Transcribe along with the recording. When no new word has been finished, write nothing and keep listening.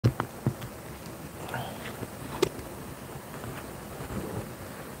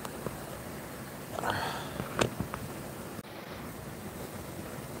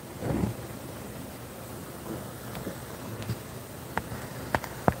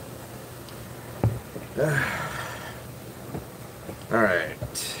Alright.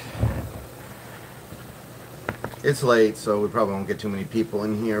 It's late, so we probably won't get too many people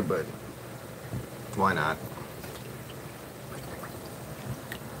in here, but why not?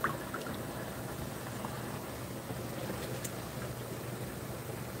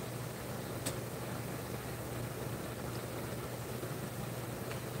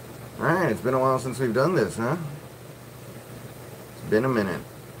 Alright, it's been a while since we've done this, huh? It's been a minute.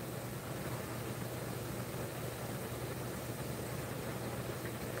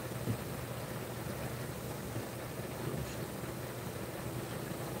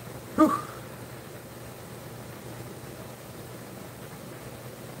 Whew.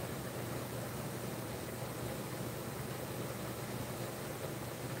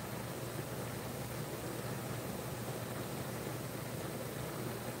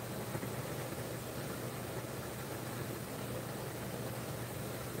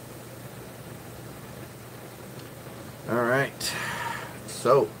 All right,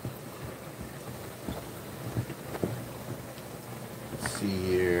 so let's see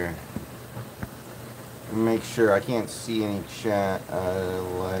here. Make sure I can't see any chat,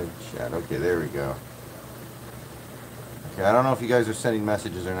 live chat. Okay, there we go. Okay, I don't know if you guys are sending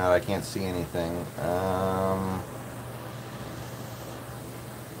messages or not. I can't see anything.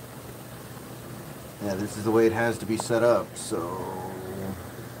 Yeah, this is the way it has to be set up, so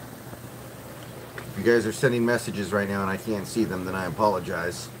if you guys are sending messages right now and I can't see them, then I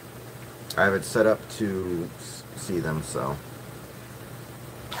apologize. I have it set up to see them, so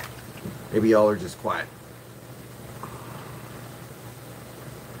maybe y'all are just quiet.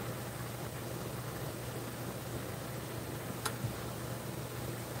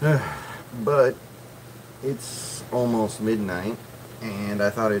 But it's almost midnight, and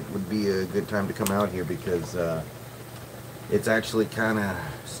I thought it would be a good time to come out here because it's actually kind of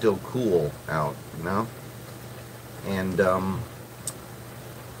still cool out, you know? And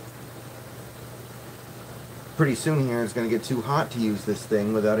pretty soon here it's going to get too hot to use this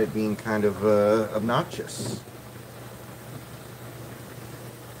thing without it being kind of obnoxious.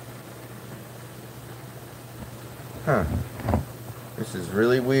 Huh. This is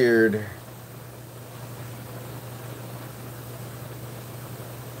really weird.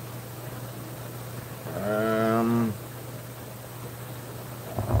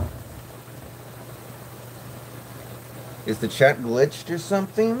 Is the chat glitched or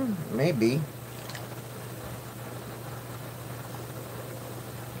something? Maybe.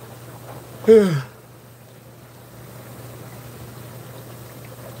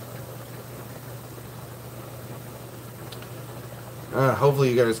 Hopefully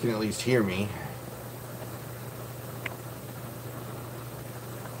you guys can at least hear me.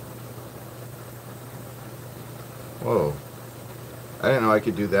 Whoa. I didn't know I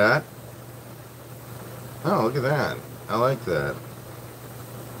could do that. Oh, look at that. I like that.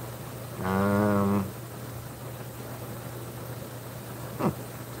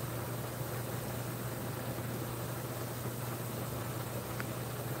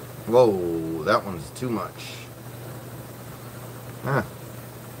 Whoa, that one's too much. Huh.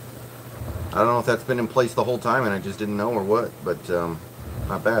 I don't know if that's been in place the whole time and I just didn't know or what, but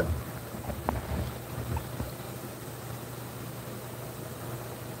not bad.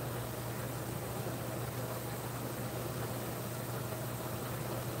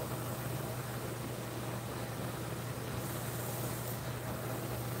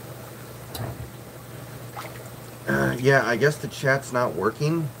 Yeah, I guess the chat's not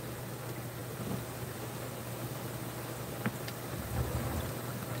working.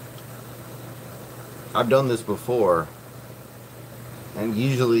 I've done this before, and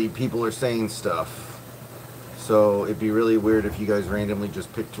usually people are saying stuff, so it'd be really weird if you guys randomly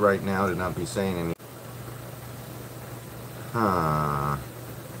just picked right now to not be saying anything. Huh.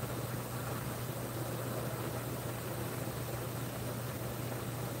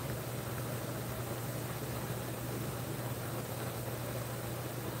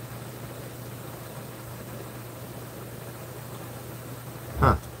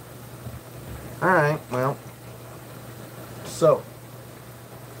 Huh. Alright, well, so,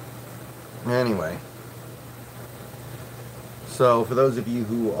 anyway, so for those of you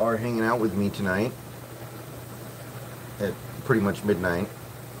who are hanging out with me tonight, at pretty much midnight,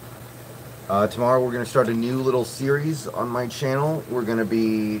 tomorrow we're going to start a new little series on my channel. We're going to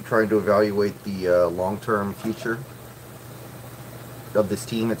be trying to evaluate the long-term future of this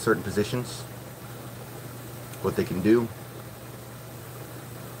team at certain positions, what they can do.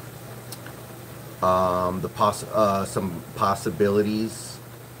 Some possibilities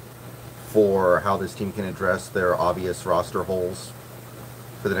for how this team can address their obvious roster holes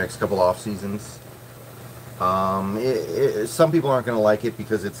for the next couple off seasons. Some people aren't going to like it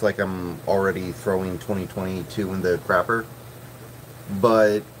because it's like I'm already throwing 2022 in the crapper.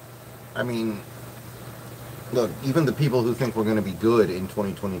 But, I mean, look, even the people who think we're going to be good in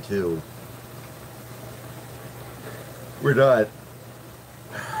 2022, we're not.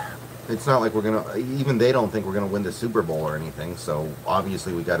 It's not like we're going to, even they don't think we're going to win the Super Bowl or anything, so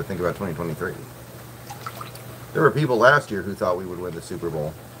obviously we got to think about 2023. There were people last year who thought we would win the Super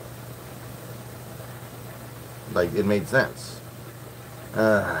Bowl. Like, it made sense.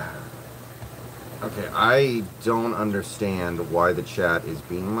 Okay, I don't understand why the chat is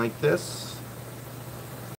being like this.